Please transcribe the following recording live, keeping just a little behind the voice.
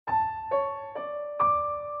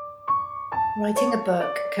Writing a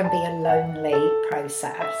book can be a lonely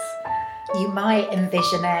process. You might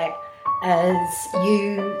envision it as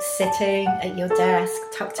you sitting at your desk,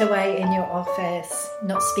 tucked away in your office,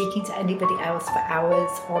 not speaking to anybody else for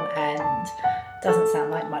hours on end. Doesn't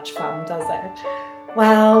sound like much fun, does it?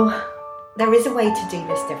 Well, there is a way to do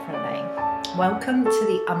this differently. Welcome to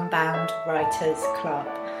the Unbound Writers Club.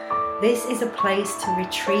 This is a place to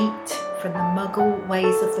retreat from the muggle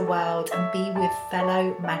ways of the world and be with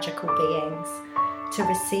fellow magical beings, to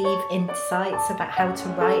receive insights about how to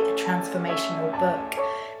write a transformational book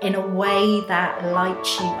in a way that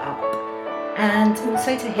lights you up, and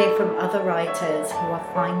also to hear from other writers who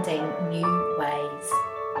are finding new ways.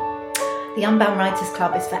 The Unbound Writers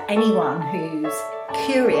Club is for anyone who's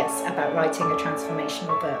curious about writing a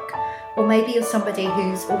transformational book, or maybe you're somebody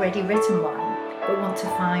who's already written one but want to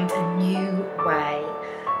find a new way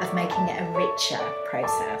of making it a richer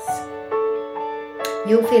process.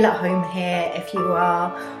 You'll feel at home here if you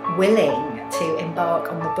are willing to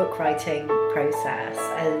embark on the book writing process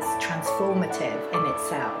as transformative in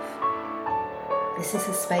itself. This is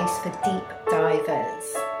a space for deep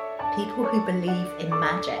divers, people who believe in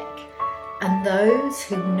magic, and those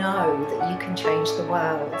who know that you can change the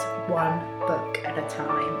world one book at a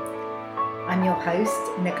time. I'm your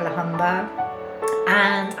host, Nicola Humber,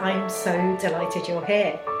 and I'm so delighted you're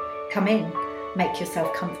here. Come in, make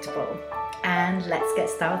yourself comfortable, and let's get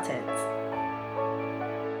started.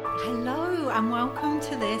 Hello, and welcome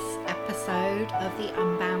to this episode of the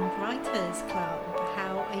Unbound Writers Club.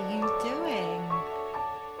 How are you doing?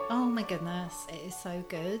 Oh my goodness, it is so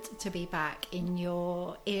good to be back in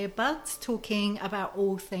your earbuds talking about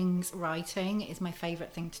all things writing. It is my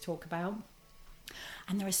favourite thing to talk about.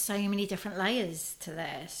 And there are so many different layers to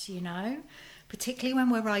this, you know, particularly when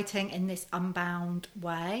we're writing in this unbound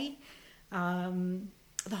way.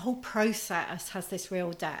 The whole process has this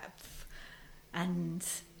real depth. And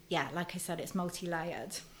yeah, like I said, it's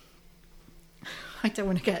multi-layered. I don't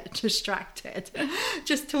want to get distracted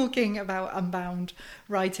just talking about unbound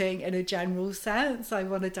writing in a general sense. I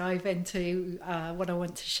want to dive into what I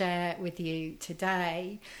want to share with you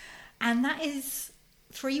today. And that is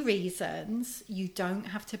 3 reasons you don't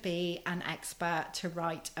have to be an expert to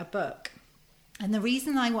write a book. And the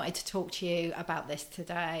reason I wanted to talk to you about this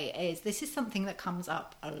today is this is something that comes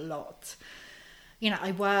up a lot. You know,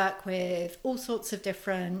 I work with all sorts of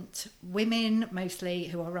different women, mostly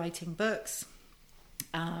who are writing books,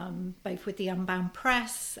 both with the Unbound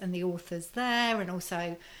Press and the authors there, and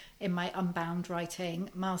also in my Unbound Writing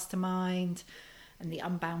Mastermind and the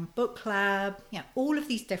Unbound Book Lab, you know, all of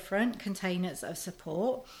these different containers of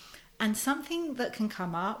support. And something that can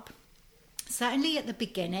come up, certainly at the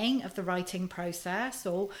beginning of the writing process,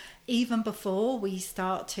 or even before we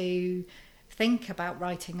start to think about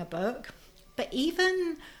writing a book, but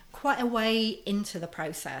even quite a way into the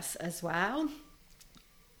process as well.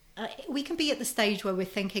 We can be at the stage where we're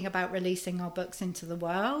thinking about releasing our books into the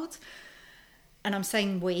world. And I'm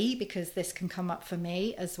saying we because this can come up for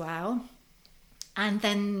me as well. And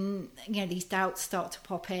then, you know, these doubts start to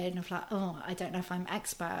pop in of like, oh, I don't know if I'm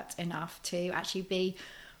expert enough to actually be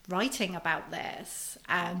writing about this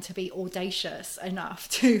and to be audacious enough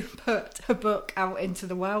to put a book out into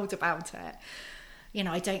the world about it. You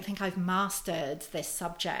know, I don't think I've mastered this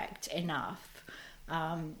subject enough.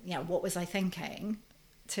 You know, what was I thinking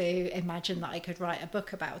to imagine that I could write a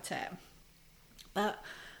book about it? But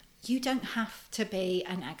you don't have to be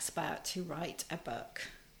an expert to write a book.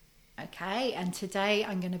 Okay, and today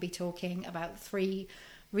I'm going to be talking about 3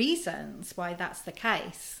 reasons why that's the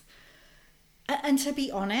case. And to be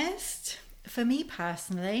honest, for me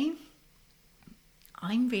personally,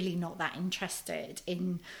 I'm really not that interested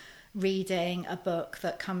in reading a book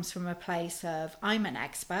that comes from a place of I'm an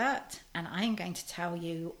expert and I'm going to tell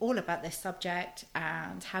you all about this subject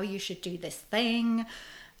and how you should do this thing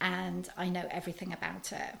and I know everything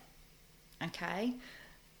about it. Okay?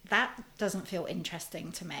 That doesn't feel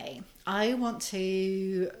interesting to me. I want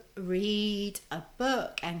to read a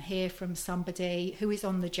book and hear from somebody who is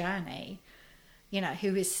on the journey, you know,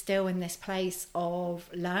 who is still in this place of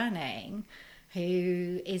learning,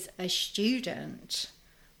 who is a student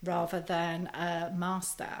rather than a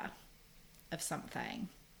master of something.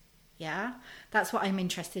 Yeah, that's what I'm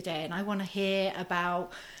interested in. I want to hear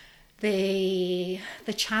about the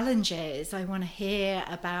challenges. I want to hear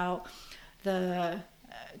about the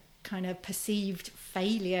kind of perceived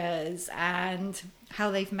failures and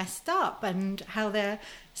how they've messed up and how they're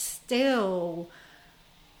still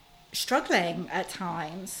struggling at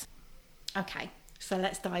times. Okay, So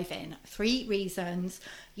let's dive in. 3 reasons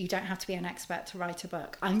you don't have to be an expert to write a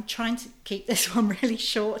book. I'm trying to keep this one really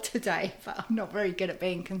short today, but I'm not very good at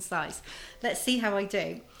being concise. Let's see how I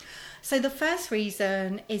do. So the first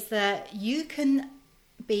reason is that you can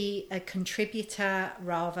be a contributor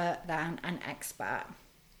rather than an expert.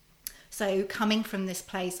 So coming from this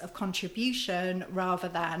place of contribution rather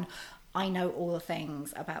than I know all the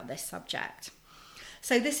things about this subject.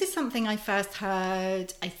 So this is something I first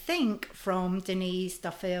heard, I think, from Denise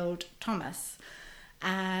Duffield Thomas.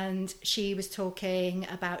 And she was talking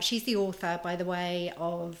about, she's the author, by the way,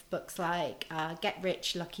 of books like Get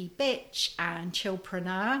Rich, Lucky Bitch and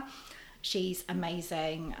Chillpreneur. She's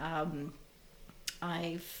amazing.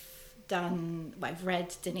 I've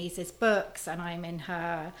read Denise's books and I'm in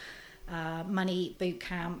her money boot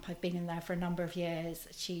camp. I've been in there for a number of years.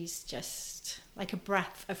 She's just like a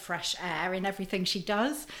breath of fresh air in everything she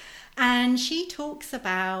does. And she talks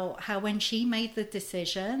about how when she made the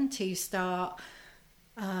decision to start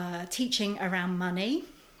teaching around money,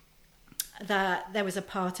 that there was a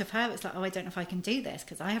part of her that's like, oh, I don't know if I can do this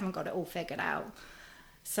because I haven't got it all figured out.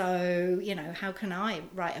 So, how can I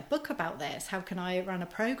write a book about this? How can I run a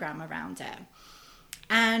program around it?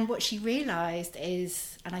 And what she realized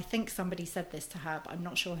is, and I think somebody said this to her, but I'm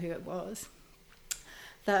not sure who it was,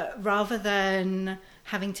 that rather than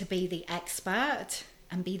having to be the expert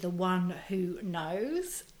and be the one who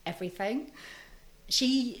knows everything,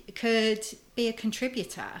 she could be a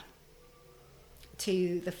contributor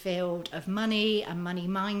to the field of money and money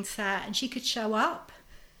mindset, and she could show up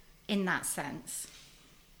in that sense.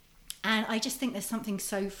 And I just think there's something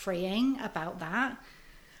so freeing about that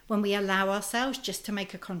when we allow ourselves just to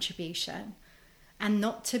make a contribution and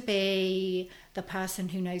not to be the person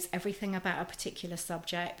who knows everything about a particular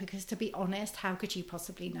subject, because to be honest, how could you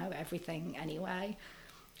possibly know everything anyway?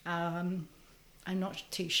 I'm not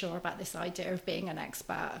too sure about this idea of being an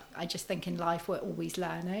expert. I just think in life we're always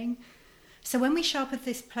learning. So when we show up at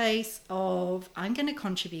this place of, I'm going to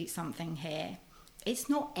contribute something here, it's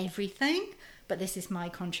not everything, but this is my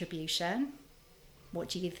contribution. What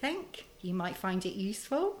do you think? You might find it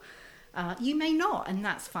useful. You may not, and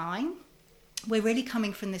that's fine. We're really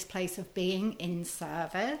coming from this place of being in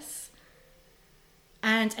service.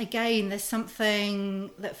 And again, there's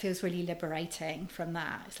something that feels really liberating from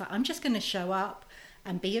that. It's like, I'm just going to show up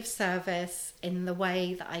and be of service in the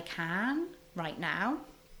way that I can right now.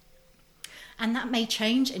 And that may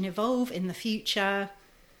change and evolve in the future.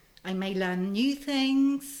 I may learn new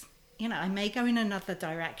things. I may go in another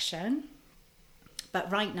direction.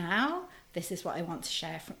 But right now, this is what I want to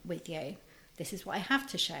share with you. This is what I have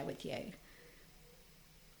to share with you.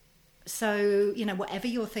 So, whatever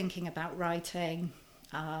you're thinking about writing,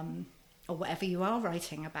 or whatever you are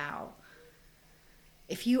writing about,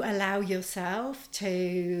 if you allow yourself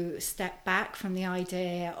to step back from the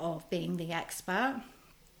idea of being the expert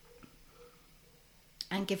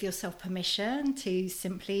and give yourself permission to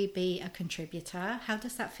simply be a contributor, how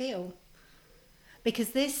does that feel?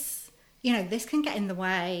 Because this can get in the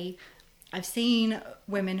way. I've seen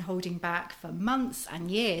women holding back for months and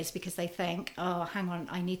years because they think, oh, hang on,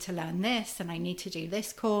 I need to learn this and I need to do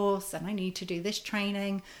this course and I need to do this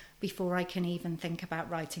training before I can even think about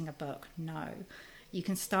writing a book. No, you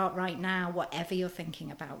can start right now, whatever you're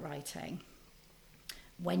thinking about writing,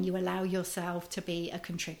 when you allow yourself to be a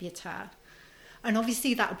contributor. And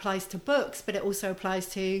obviously that applies to books, but it also applies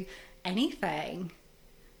to anything,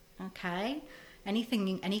 okay?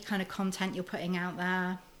 Anything, any kind of content you're putting out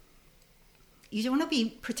there. You don't want to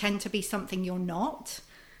pretend to be something you're not.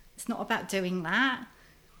 It's not about doing that,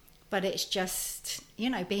 but it's just,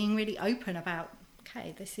 being really open about,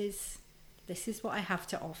 okay, this is what I have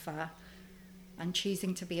to offer. I'm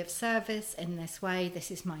choosing to be of service in this way. This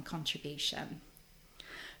is my contribution.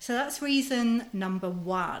 So that's reason number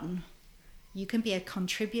 1. You can be a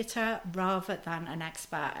contributor rather than an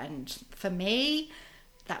expert. And for me,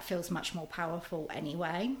 that feels much more powerful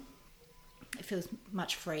anyway. It feels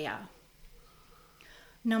much freer.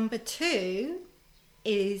 Number 2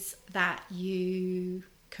 is that you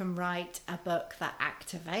can write a book that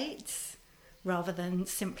activates rather than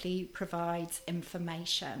simply provides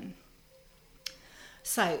information.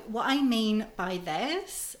 So what I mean by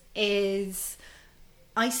this is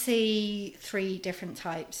I see 3 different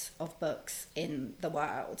types of books in the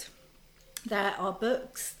world. There are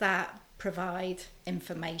books that provide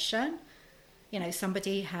information.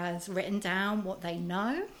 Somebody has written down what they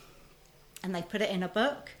know and they put it in a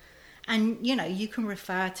book. And, you can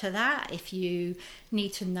refer to that if you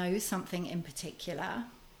need to know something in particular.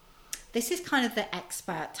 This is kind of the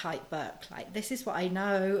expert type book. Like, this is what I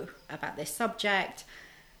know about this subject.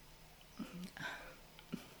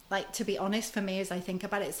 Like, to be honest, for me, as I think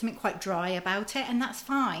about it, it's something quite dry about it, and that's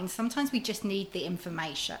fine. Sometimes we just need the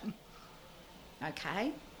information.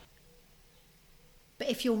 Okay? But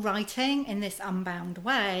if you're writing in this unbound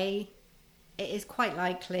way, it is quite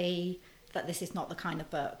likely that this is not the kind of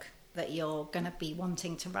book that you're going to be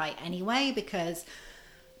wanting to write anyway, because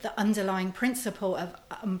the underlying principle of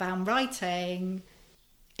unbound writing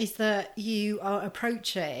is that you are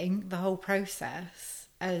approaching the whole process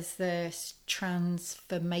as this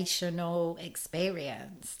transformational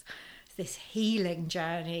experience, this healing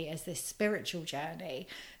journey, as this spiritual journey.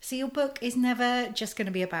 So your book is never just going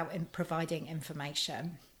to be about providing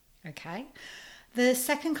information. Okay? The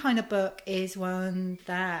second kind of book is one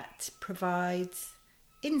that provides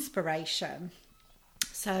inspiration.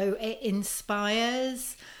 So it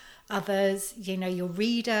inspires others, your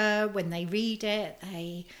reader. When they read it,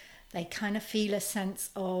 they kind of feel a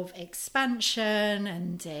sense of expansion,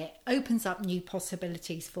 and it opens up new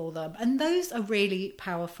possibilities for them. And those are really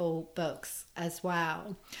powerful books as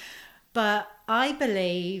well. But I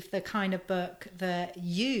believe the kind of book that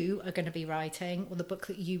you are going to be writing, or the book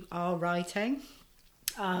that you are writing,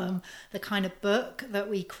 the kind of book that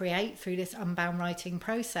we create through this unbound writing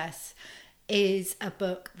process, is a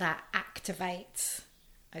book that activates.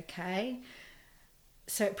 Okay?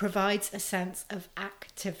 So it provides a sense of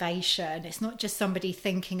activation. It's not just somebody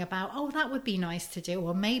thinking about, oh, that would be nice to do,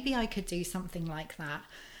 or maybe I could do something like that.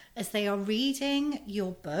 As they are reading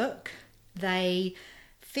your book, they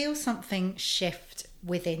feel something shift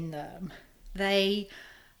within them. They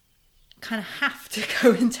kind of have to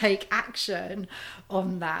go and take action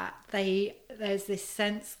on that. There's this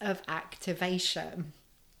sense of activation.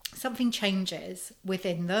 Something changes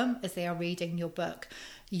within them as they are reading your book.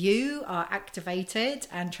 You are activated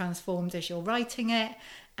and transformed as you're writing it,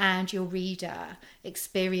 and your reader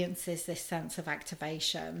experiences this sense of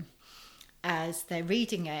activation as they're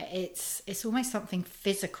reading it. It's almost something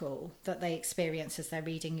physical that they experience as they're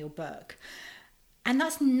reading your book. And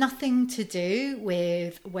that's nothing to do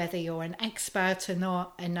with whether you're an expert or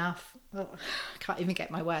not enough. Oh, I can't even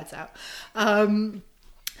get my words out.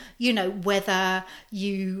 Whether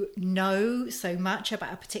you know so much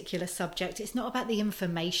about a particular subject. It's not about the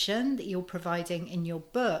information that you're providing in your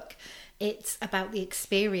book. It's about the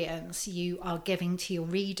experience you are giving to your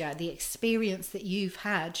reader, the experience that you've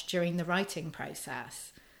had during the writing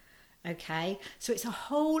process. Okay? So it's a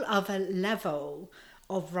whole other level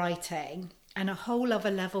of writing and a whole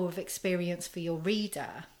other level of experience for your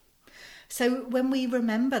reader. So when we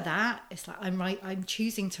remember that, it's like I'm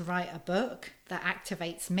choosing to write a book that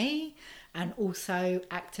activates me and also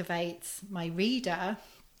activates my reader,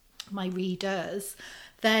 my readers,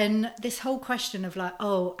 then this whole question of like,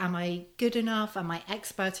 oh, am I good enough? Am I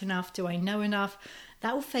expert enough? Do I know enough?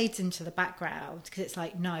 That all fades into the background, because it's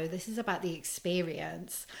like, no, this is about the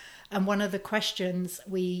experience. And one of the questions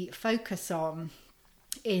we focus on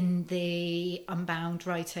in the Unbound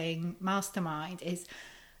Writing Mastermind is,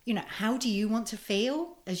 how do you want to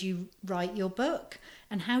feel as you write your book?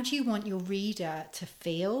 And how do you want your reader to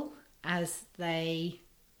feel as they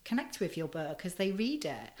connect with your book, as they read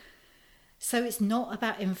it? So it's not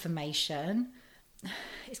about information.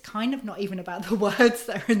 It's kind of not even about the words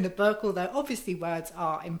that are in the book, although obviously words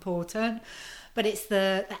are important, but it's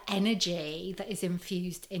the energy that is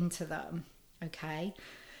infused into them. Okay?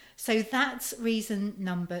 So that's reason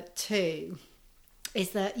number 2.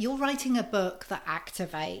 Is that you're writing a book that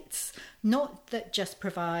activates, not that just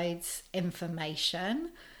provides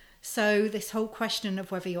information. So this whole question of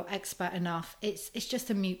whether you're expert enough, it's just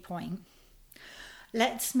a moot point.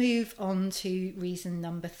 Let's move on to reason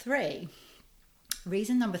number 3.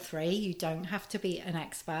 Reason number 3, you don't have to be an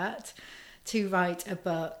expert to write a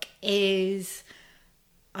book, is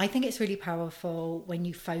I think it's really powerful when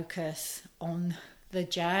you focus on the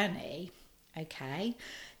journey. Okay?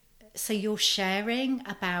 So you're sharing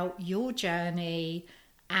about your journey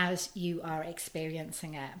as you are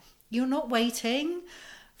experiencing it. You're not waiting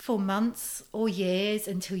for months or years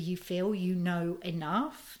until you feel you know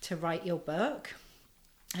enough to write your book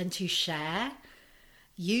and to share.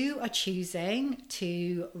 You are choosing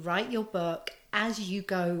to write your book as you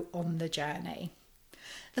go on the journey.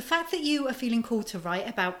 The fact that you are feeling called to write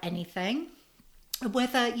about anything,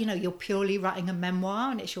 whether you're purely writing a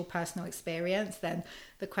memoir and it's your personal experience, then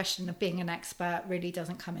the question of being an expert really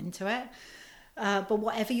doesn't come into it. But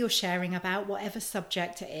whatever you're sharing about, whatever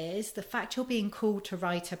subject it is, the fact you're being called to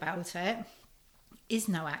write about it is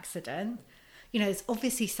no accident. There's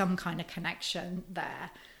obviously some kind of connection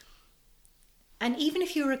there. And even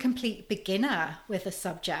if you're a complete beginner with a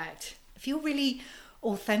subject, if you're really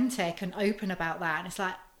authentic and open about that, and it's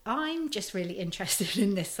like, I'm just really interested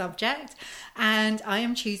in this subject and I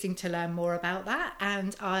am choosing to learn more about that,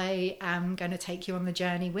 and I am going to take you on the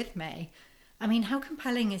journey with me. I mean, how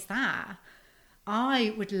compelling is that?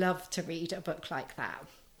 I would love to read a book like that.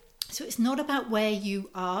 So it's not about where you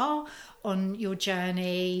are on your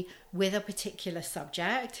journey with a particular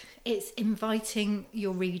subject. It's inviting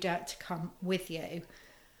your reader to come with you.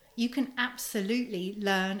 You can absolutely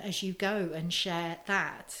learn as you go and share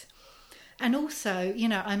that. And also,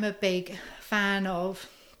 I'm a big fan of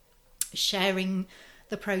sharing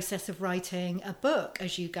the process of writing a book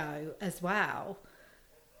as you go as well.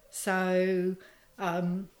 So,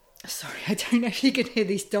 sorry, I don't know if you can hear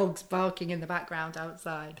these dogs barking in the background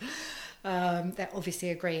outside. They're obviously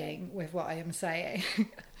agreeing with what I am saying.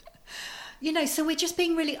 So we're just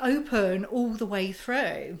being really open all the way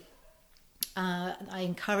through. I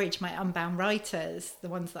encourage my Unbound writers, the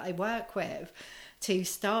ones that I work with, to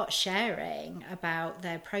start sharing about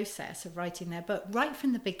their process of writing their book right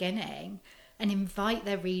from the beginning, and invite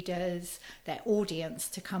their readers, their audience,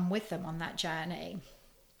 to come with them on that journey.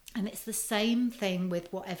 And it's the same thing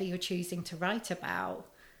with whatever you're choosing to write about.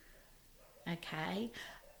 Okay.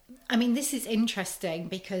 I mean, this is interesting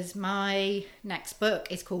because my next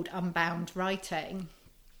book is called Unbound Writing.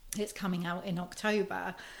 It's coming out in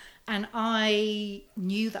October. And I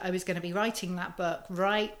knew that I was going to be writing that book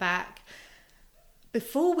right back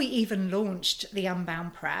before we even launched the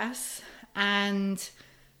Unbound Press. And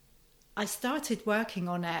I started working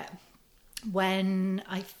on it when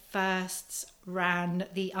I first ran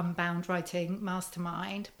the Unbound Writing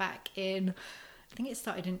Mastermind back in, I think it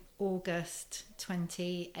started in August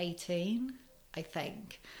 2018, I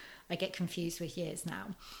think. I get confused with years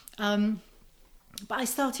now. But I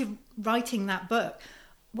started writing that book.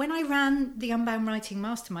 When I ran the Unbound Writing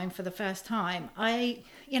Mastermind for the first time, I'm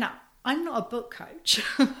not a book coach.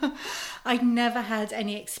 I'd never had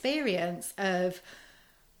any experience of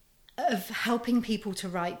helping people to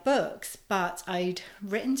write books, but I'd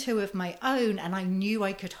written 2 of my own, and I knew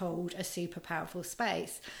I could hold a super powerful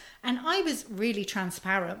space. And I was really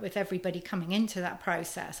transparent with everybody coming into that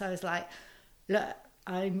process. I was like, look,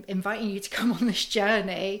 I'm inviting you to come on this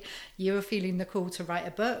journey. You are feeling the call to write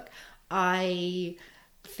a book. I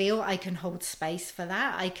feel I can hold space for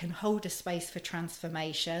that. I can hold a space for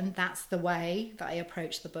transformation. That's the way that I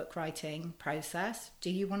approach the book writing process. Do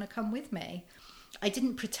you want to come with me? I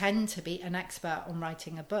didn't pretend to be an expert on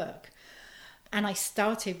writing a book. And I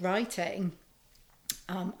started writing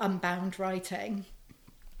Unbound Writing.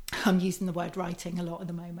 I'm using the word writing a lot at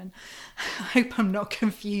the moment. I hope I'm not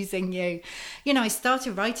confusing you. I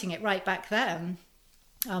started writing it right back then,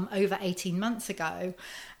 over 18 months ago.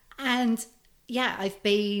 And yeah, I've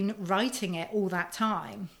been writing it all that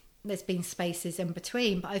time. There's been spaces in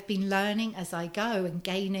between, but I've been learning as I go and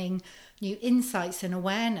gaining new insights and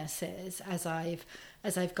awarenesses as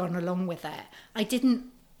I've gone along with it. I didn't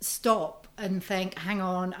stop and think, hang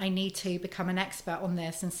on, I need to become an expert on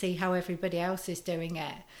this and see how everybody else is doing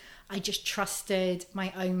it. I just trusted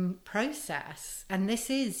my own process. And this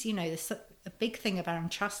is, there's a big thing about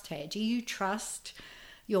trust here. Do you trust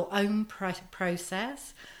your own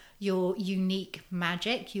process, your unique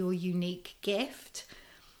magic, your unique gift,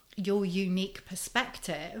 your unique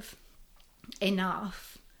perspective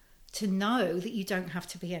enough to know that you don't have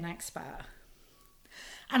to be an expert?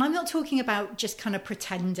 And I'm not talking about just kind of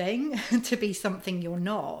pretending to be something you're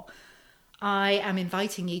not. I am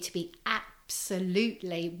inviting you to be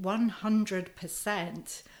absolutely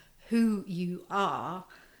 100% who you are,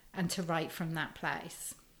 and to write from that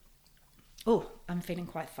place. Oh, I'm feeling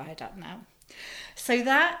quite fired up now. So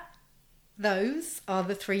those are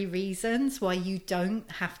the 3 reasons why you don't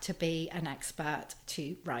have to be an expert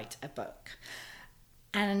to write a book.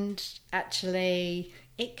 And actually,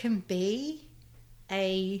 it can be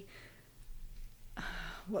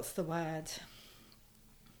what's the word?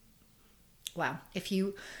 Well, if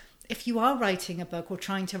you are writing a book or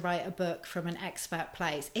trying to write a book from an expert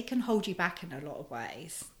place, it can hold you back in a lot of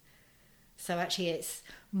ways. So actually it's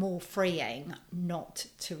more freeing not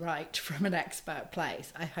to write from an expert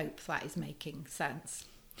place. I hope that is making sense.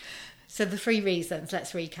 So the 3 reasons,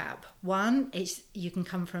 let's recap. 1 is you can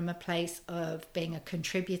come from a place of being a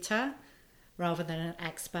contributor rather than an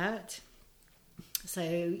expert. So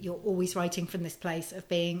you're always writing from this place of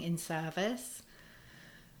being in service.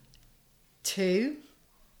 2,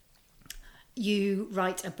 you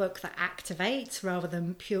write a book that activates rather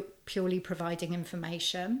than purely providing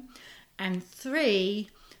information. And 3,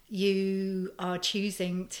 you are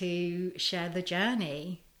choosing to share the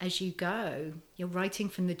journey as you go. You're writing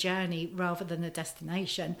from the journey rather than the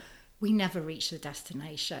destination. We never reach the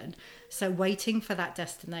destination. So waiting for that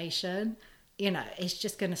destination it's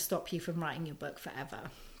just going to stop you from writing your book forever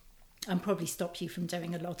and probably stop you from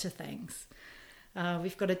doing a lot of things.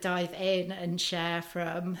 We've got to dive in and share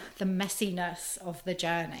from the messiness of the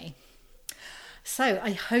journey. So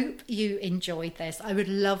I hope you enjoyed this. I would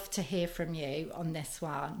love to hear from you on this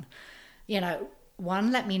one.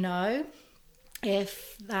 One, let me know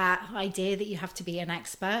if that idea that you have to be an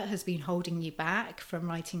expert has been holding you back from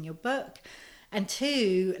writing your book. And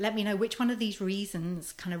two, let me know which one of these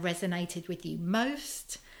reasons kind of resonated with you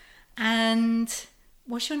most. And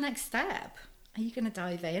what's your next step? Are you going to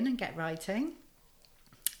dive in and get writing?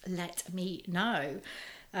 Let me know.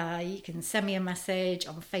 You can send me a message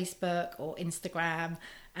on Facebook or Instagram,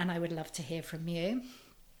 and I would love to hear from you.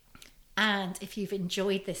 And if you've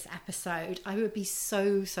enjoyed this episode, I would be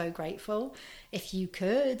so, so grateful if you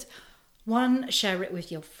could, one, share it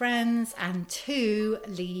with your friends, and two,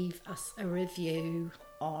 leave us a review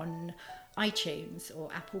on iTunes or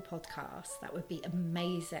Apple Podcasts. That would be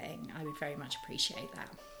amazing. I would very much appreciate that.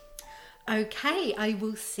 Okay, I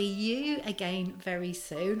will see you again very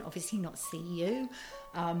soon. Obviously not see you,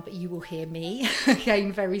 but you will hear me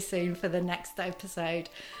again very soon for the next episode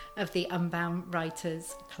of the Unbound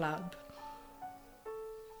Writers Club.